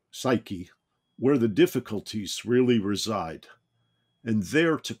psyche where the difficulties really reside, and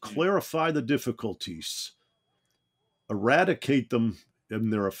there to clarify the difficulties, eradicate them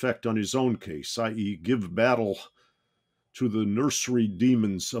and their effect on his own case, i.e., give battle to the nursery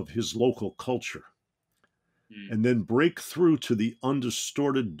demons of his local culture, and then break through to the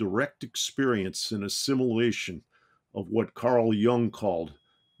undistorted direct experience and assimilation of what Carl Jung called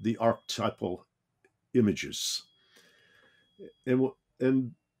the archetypal images.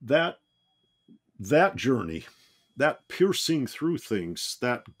 And that journey that piercing through things,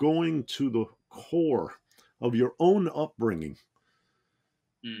 that going to the core of your own upbringing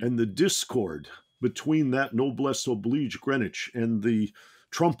and the discord between that noblesse oblige Greenwich and the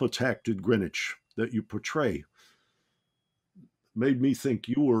Trump-attacked Greenwich that you portray made me think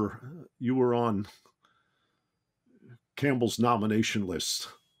you were on Campbell's nomination list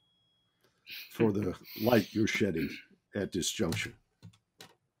for the light you're shedding at this juncture.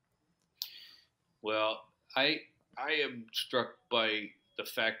 Well, I am struck by the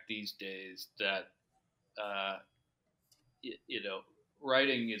fact these days that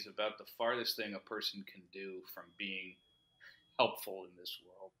writing is about the farthest thing a person can do from being helpful in this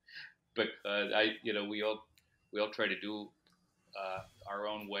world. Because we all try to do our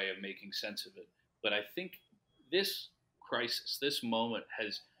own way of making sense of it. But I think this crisis, this moment,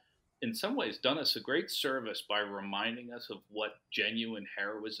 has in some ways done us a great service by reminding us of what genuine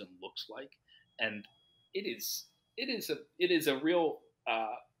heroism looks like, and it is a real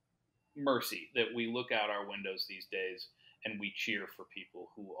mercy that we look out our windows these days and we cheer for people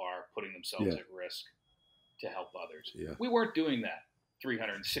who are putting themselves at risk to help others. Yeah. We weren't doing that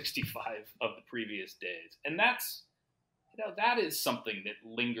 365 of the previous days, and that is something that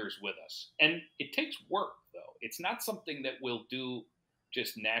lingers with us. And it takes work, though. It's not something that we'll do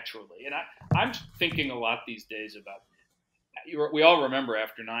just naturally. And I'm thinking a lot these days about, we all remember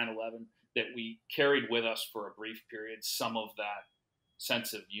after 9/11 that we carried with us for a brief period some of that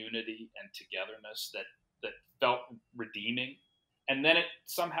sense of unity and togetherness that felt redeeming. And then it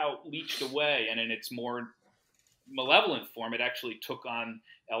somehow leached away, and in its more malevolent form, it actually took on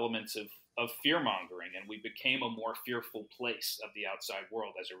elements of fear-mongering, and we became a more fearful place of the outside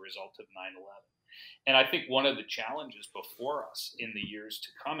world as a result of 9/11. And I think one of the challenges before us in the years to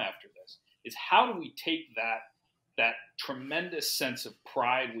come after this is how do we take that tremendous sense of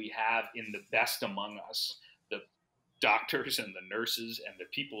pride we have in the best among us, the doctors and the nurses and the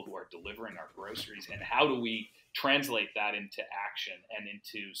people who are delivering our groceries, and how do we translate that into action and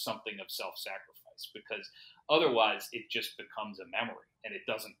into something of self-sacrifice? Because otherwise it just becomes a memory and it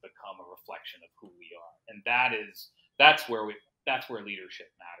doesn't become a reflection of who we are. And that's where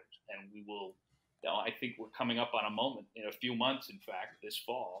leadership matters. And we will, I think we're coming up on a moment in a few months, in fact, this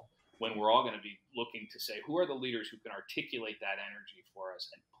fall, when we're all going to be looking to say, who are the leaders who can articulate that energy for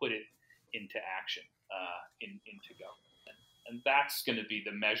us and put it into action, into government. And that's going to be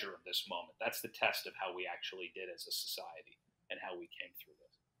the measure of this moment. That's the test of how we actually did as a society and how we came through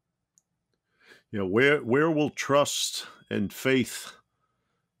this. Yeah, where will trust and faith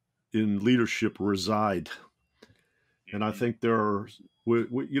in leadership reside? And I think there are,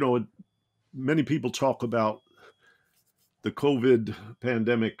 many people talk about the COVID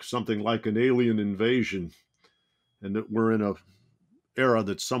pandemic, something like an alien invasion, and that we're in a era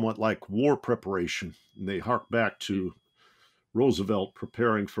that's somewhat like war preparation. And they hark back to Roosevelt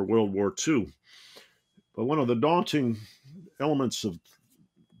preparing for World War II. But one of the daunting elements of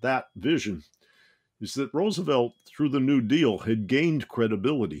that vision is that Roosevelt, through the New Deal, had gained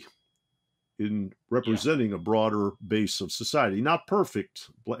credibility in representing a broader base of society. Not perfect.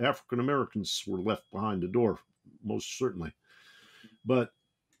 African Americans were left behind the door, most certainly. But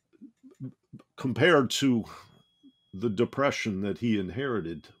compared to the Depression that he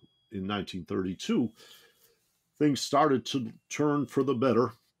inherited in 1932, things started to turn for the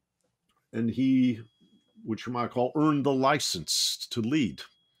better. And he, which you might call, earned the license to lead.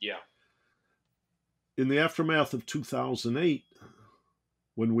 Yeah. In the aftermath of 2008,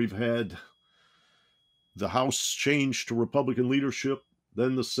 when we've had the House changed to Republican leadership,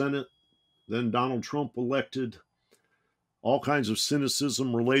 then the Senate, then Donald Trump elected, all kinds of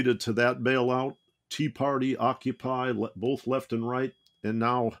cynicism related to that bailout, Tea Party, Occupy, both left and right, and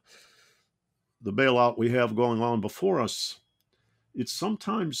now the bailout we have going on before us, it's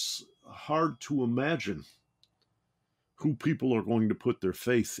sometimes hard to imagine who people are going to put their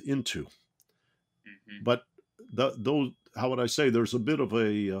faith into. Mm-hmm. But those, how would I say, there's a bit of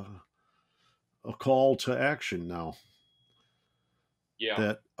a call to action now. Yeah.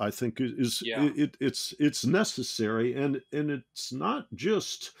 That I think it's necessary, and it's not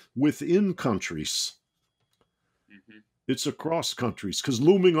just within countries. Mm-hmm. It's across countries, because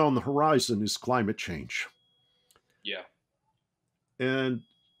looming on the horizon is climate change. Yeah. And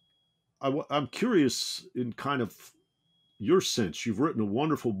I'm curious in kind of your sense. You've written a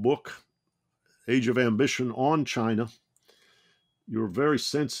wonderful book, Age of Ambition, on China. You're very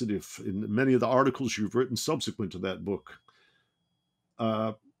sensitive in many of the articles you've written subsequent to that book.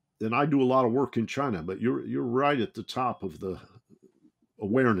 And I do a lot of work in China, but you're right at the top of the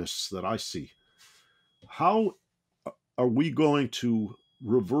awareness that I see. How are we going to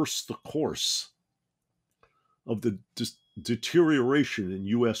reverse the course of the deterioration in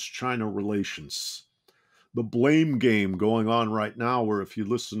U.S.-China relations. The blame game going on right now, where if you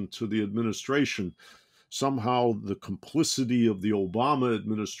listen to the administration, somehow the complicity of the Obama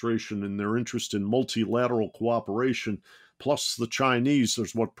administration and their interest in multilateral cooperation, plus the Chinese,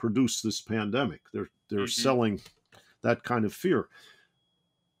 is what produced this pandemic. They're selling that kind of fear.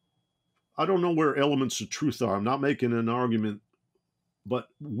 I don't know where elements of truth are. I'm not making an argument, but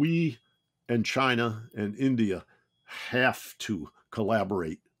we and China and India have to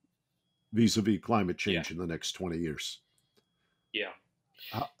collaborate vis-a-vis climate change in the next 20 years. Yeah.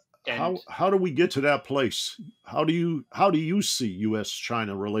 How do we get to that place? How do you see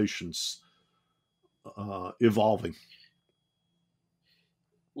U.S.-China relations evolving?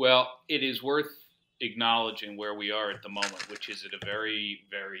 Well, it is worth acknowledging where we are at the moment, which is at a very,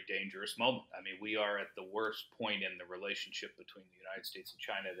 very dangerous moment. I mean, we are at the worst point in the relationship between the United States and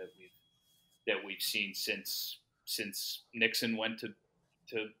China that we've seen since Nixon went to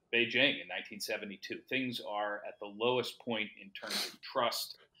Beijing in 1972. Things are at the lowest point in terms of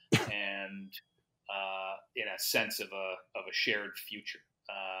trust and in a sense of a shared future.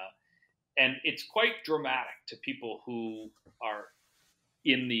 And it's quite dramatic to people who are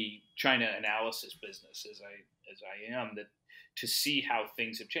in the China analysis business, as I am, that to see how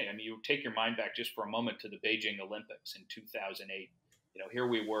things have changed. I mean, you take your mind back just for a moment to the Beijing Olympics in 2008. You know, here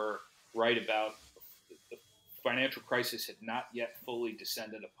we were right about the financial crisis had not yet fully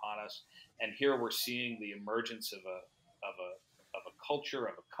descended upon us, and here we're seeing the emergence of a culture,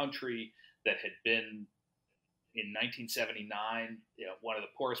 of a country that had been in 1979, one of the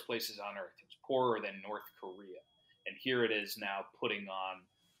poorest places on earth. It was poorer than North Korea. And here it is now putting on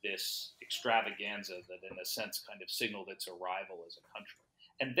this extravaganza that, in a sense, kind of signaled its arrival as a country.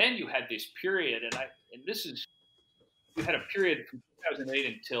 And then you had this period, you had a period from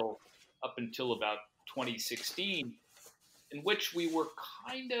 2008 up until about 2016, in which we were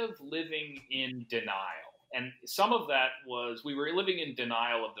kind of living in denial. And some of that was we were living in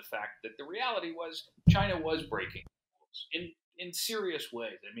denial of the fact that the reality was China was breaking rules in serious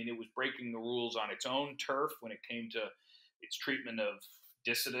ways. I mean, it was breaking the rules on its own turf when it came to its treatment of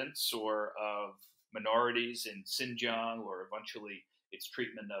dissidents or of minorities in Xinjiang, or eventually its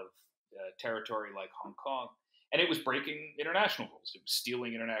treatment of territory like Hong Kong. And it was breaking international rules. It was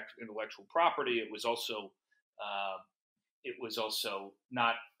stealing intellectual property. It was also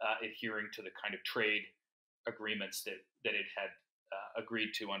not adhering to the kind of trade agreements that it had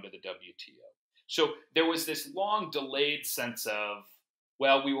agreed to under the WTO. So there was this long delayed sense of,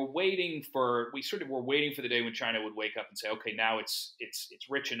 well, we were waiting for the day when China would wake up and say, okay, now it's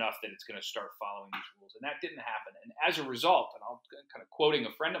rich enough that it's going to start following these rules. And that didn't happen. And as a result, and I'm kind of quoting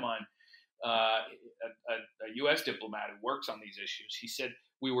a friend of mine, a U.S. diplomat who works on these issues, he said,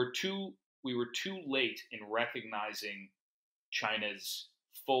 we were too late in recognizing China's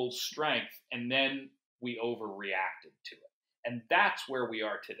full strength, and then we overreacted to it. And that's where we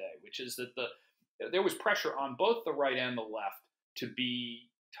are today, which is that there was pressure on both the right and the left to be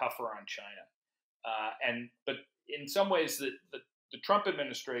tougher on China. But in some ways, the Trump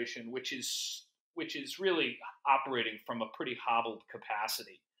administration, which is really operating from a pretty hobbled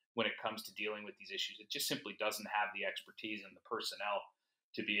capacity when it comes to dealing with these issues, it just simply doesn't have the expertise and the personnel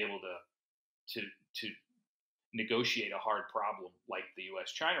to be able to negotiate a hard problem like the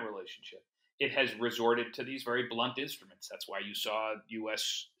U.S.-China relationship. It has resorted to these very blunt instruments. That's why we saw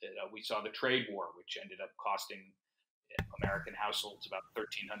the trade war, which ended up costing American households about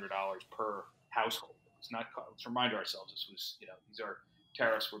 $1,300 per household. Let's remind ourselves, these are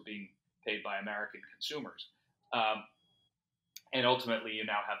tariffs were being paid by American consumers. And ultimately, you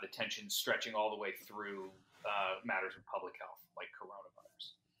now have the tensions stretching all the way through matters of public health, like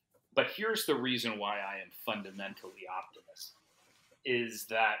coronavirus. But here's the reason why I am fundamentally optimistic, is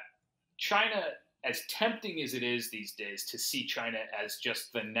that China, as tempting as it is these days to see China as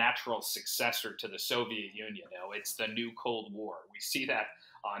just the natural successor to the Soviet Union, it's the new Cold War. We see that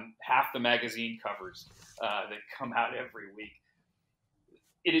on half the magazine covers that come out every week.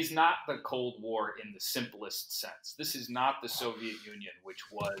 It is not the Cold War in the simplest sense. This is not the Soviet Union, which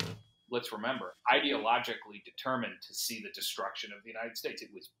was, let's remember, ideologically determined to see the destruction of the United States. It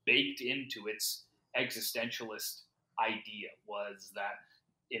was baked into its existentialist idea, was that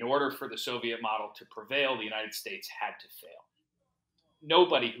in order for the Soviet model to prevail, the United States had to fail.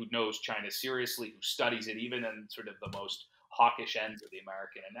 Nobody who knows China seriously, who studies it, even in sort of the most hawkish ends of the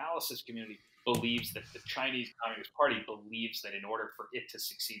American analysis community, believes that the Chinese Communist Party believes that in order for it to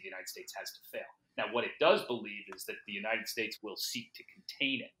succeed, the United States has to fail. Now, what it does believe is that the United States will seek to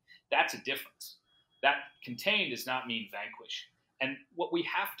contain it. That's a difference. That contain does not mean vanquish. And what we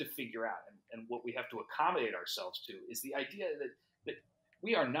have to figure out and what we have to accommodate ourselves to is the idea that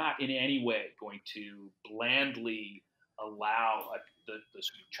we are not in any way going to blandly allow the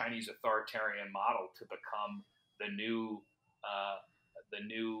Chinese authoritarian model to become the new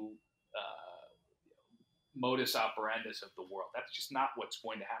modus operandus of the world. That's just not what's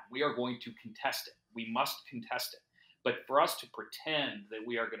going to happen. We are going to contest it. We must contest it. But for us to pretend that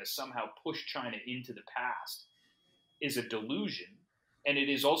we are going to somehow push China into the past is a delusion, and it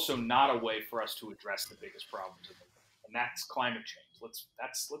is also not a way for us to address the biggest problems in the world, and that's climate change.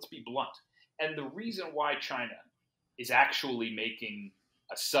 Let's be blunt. And the reason why China is actually making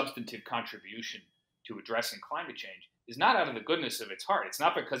a substantive contribution to addressing climate change is not out of the goodness of its heart. It's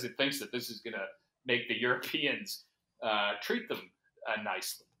not because it thinks that this is going to make the Europeans treat them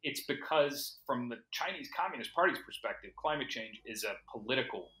nicely. It's because, from the Chinese Communist Party's perspective, climate change is a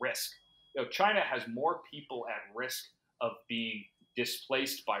political risk. China has more people at risk of being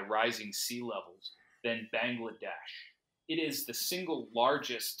displaced by rising sea levels than Bangladesh. It is the single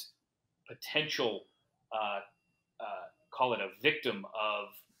largest potential, call it a victim of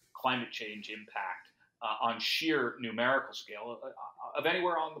climate change impact on sheer numerical scale of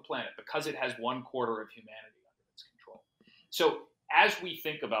anywhere on the planet, because it has 1/4 of humanity under its control. So as we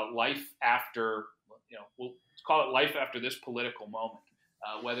think about life after, we'll call it life after this political moment,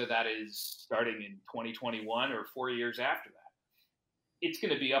 whether that is starting in 2021 or 4 years after that, it's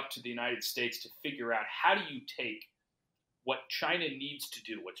going to be up to the United States to figure out, how do you take what China needs to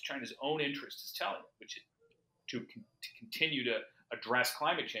do, what China's own interest is telling it, which is to continue to address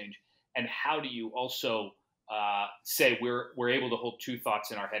climate change, and how do you also say we're able to hold two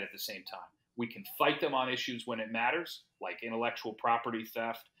thoughts in our head at the same time? We can fight them on issues when it matters, like intellectual property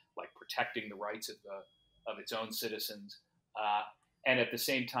theft, like protecting the rights of its own citizens, and at the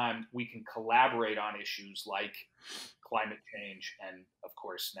same time, we can collaborate on issues like climate change and, of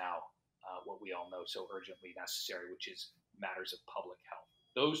course, now what we all know so urgently necessary, which is matters of public health.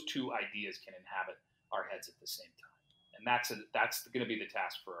 Those two ideas can inhabit our heads at the same time. And that's going to be the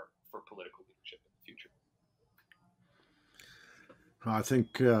task for political leadership in the future. I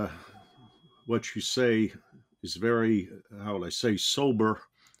think what you say is very, how would I say, sober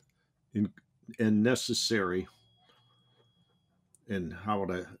and necessary. And how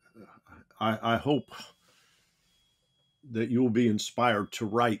would I hope that you will be inspired to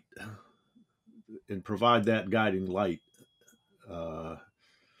write and provide that guiding light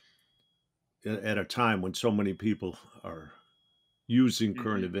at a time when so many people are using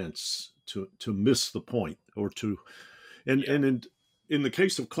current events to miss the point, or to, and in the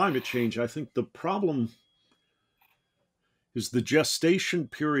case of climate change, I think the problem is the gestation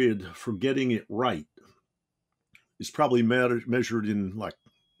period for getting it right is probably measured in like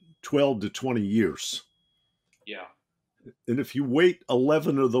 12 to 20 years. Yeah. And if you wait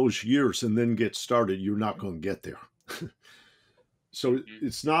 11 of those years and then get started, you're not going to get there. So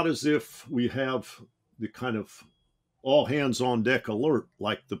it's not as if we have the kind of all hands on deck alert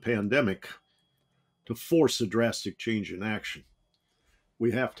like the pandemic to force a drastic change in action.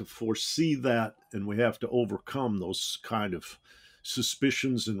 We have to foresee that, and we have to overcome those kind of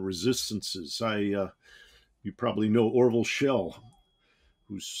suspicions and resistances. You probably know Orville Schell,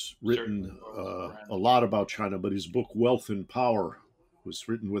 who's written a lot about China, but his book Wealth and Power was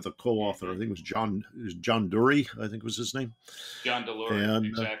written with a co-author. I think it was John Dury, I think was his name. John Delury,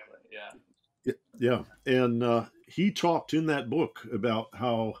 exactly, yeah. Yeah, and he talked in that book about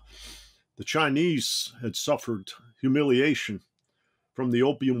how the Chinese had suffered humiliation from the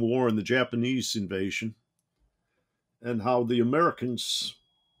Opium War and the Japanese invasion, and how the Americans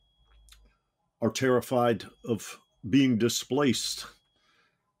are terrified of being displaced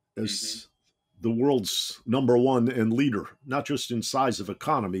as the world's number one and leader, not just in size of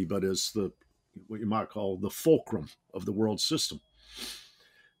economy, but as what you might call the fulcrum of the world system.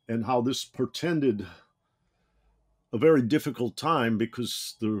 And how this portended a very difficult time,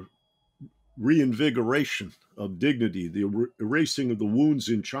 because the reinvigoration of dignity, the erasing of the wounds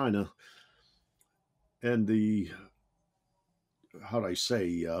in China, and the, how do I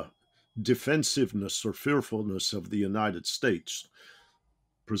say, defensiveness or fearfulness of the United States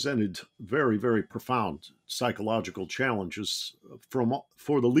presented very, very profound psychological challenges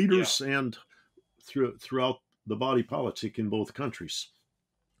for the leaders and throughout the body politic in both countries.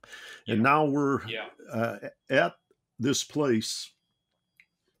 And now we're at this place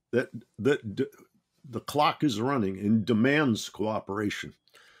that the clock is running and demands cooperation.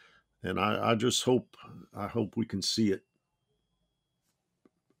 And I just hope we can see it.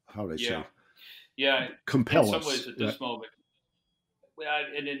 How would I say? Yeah, compel us. In some ways, at this moment,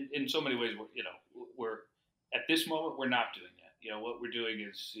 and in so many ways, we're at this moment we're not doing that. what we're doing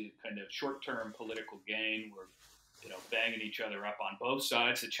is kind of short-term political gain. We're banging each other up on both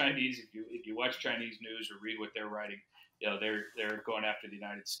sides. The Chinese, if you watch Chinese news or read what they're writing, they're going after the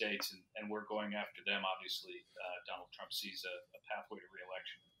United States, and we're going after them. Obviously, Donald Trump sees a pathway to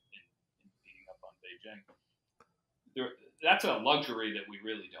re-election in beating up on Beijing. That's a luxury that we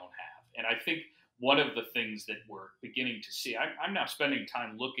really don't have. And I think one of the things that we're beginning to see, I'm now spending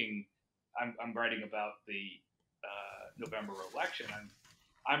time looking. I'm writing about the November election.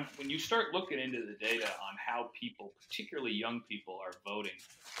 When you start looking into the data on how people, particularly young people, are voting,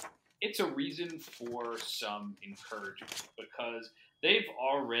 it's a reason for some encouragement, because they've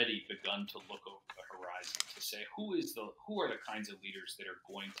already begun to look over the horizon to say who are the kinds of leaders that are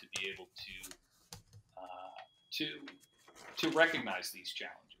going to be able to recognize these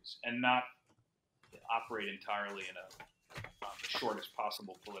challenges and not operate entirely in the shortest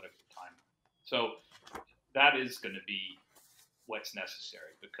possible political timeline. So that is going to be what's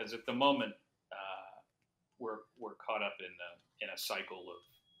necessary, because at the moment we're caught up in a cycle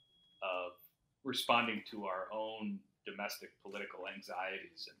of responding to our own domestic political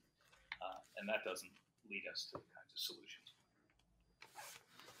anxieties, and that doesn't lead us to the kinds of solutions.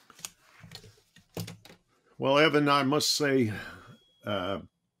 Well, Evan, I must say, I've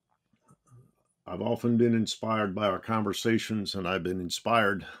often been inspired by our conversations, and I've been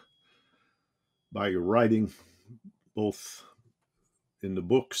inspired by your writing, both in the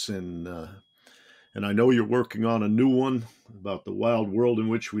books and I know you're working on a new one about the wild world in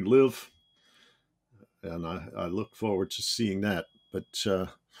which we live, and I look forward to seeing that. But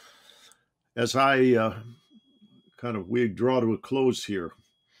as we draw to a close here,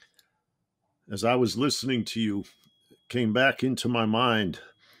 as I was listening to you, came back into my mind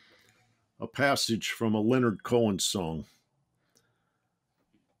a passage from a Leonard Cohen song.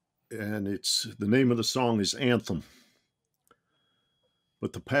 And the name of the song is Anthem.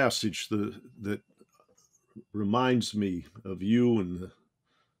 But the passage that reminds me of you and the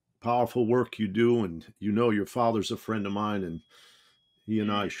powerful work you do, and your father's a friend of mine, and he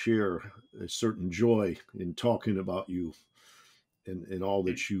and I share a certain joy in talking about you and all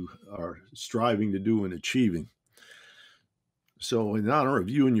that you are striving to do and achieving. So in honor of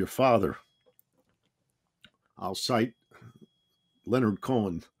you and your father, I'll cite Leonard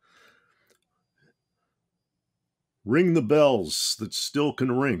Cohen. Ring the bells that still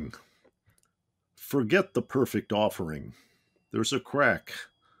can ring. Forget the perfect offering. There's a crack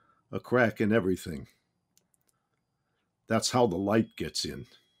in everything. That's how the light gets in.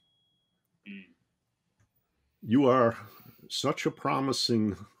 You are such a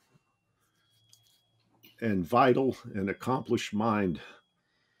promising and vital and accomplished mind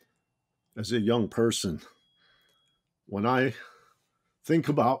as a young person. When I think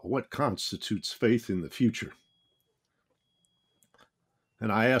about what constitutes faith in the future, and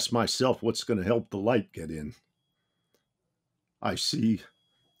I ask myself what's going to help the light get in, I see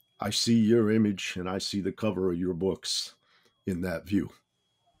your image, and I see the cover of your books in that view.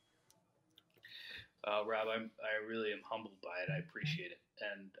 Rob, I really am humbled by it. I appreciate it,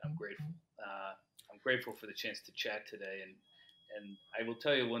 and I'm grateful. I'm grateful for the chance to chat today, and I will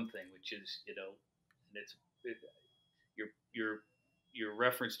tell you one thing, which is, your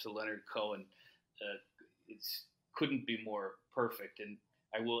reference to Leonard Cohen, couldn't be more perfect. And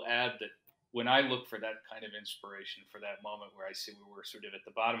I will add that when I look for that kind of inspiration, for that moment where I see we're sort of at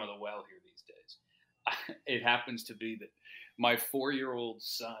the bottom of the well here these days, it happens to be that my 4-year-old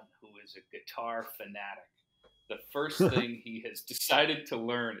son, who is a guitar fanatic, the first thing he has decided to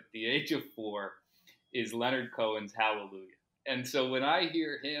learn at the age of 4 is Leonard Cohen's Hallelujah. And so when I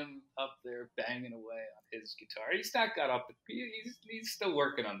hear him up there banging away on his guitar, he's not got up, he's still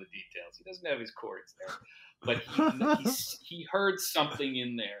working on the details. He doesn't have his chords there, but he heard something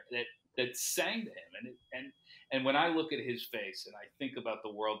in there that sang to him. And when I look at his face and I think about the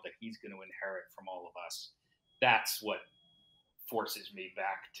world that he's going to inherit from all of us, that's what forces me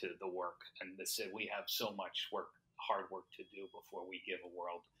back to the work. And to say we have so much hard work to do before we give a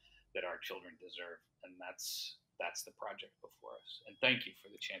world that our children deserve. And that's the project before us. And thank you for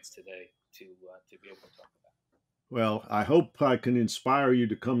the chance today to be able to talk about it. Well, I hope I can inspire you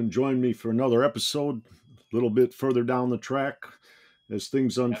to come and join me for another episode a little bit further down the track as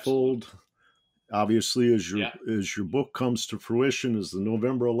things unfold. Absolutely. Obviously, as your book comes to fruition, as the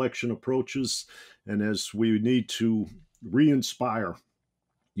November election approaches, and as we need to re-inspire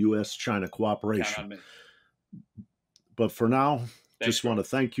U.S.-China cooperation. But for now, just want to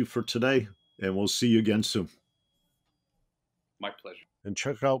thank you for today, and we'll see you again soon. My pleasure. And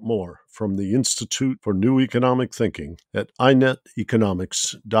check out more from the Institute for New Economic Thinking at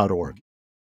ineteconomics.org.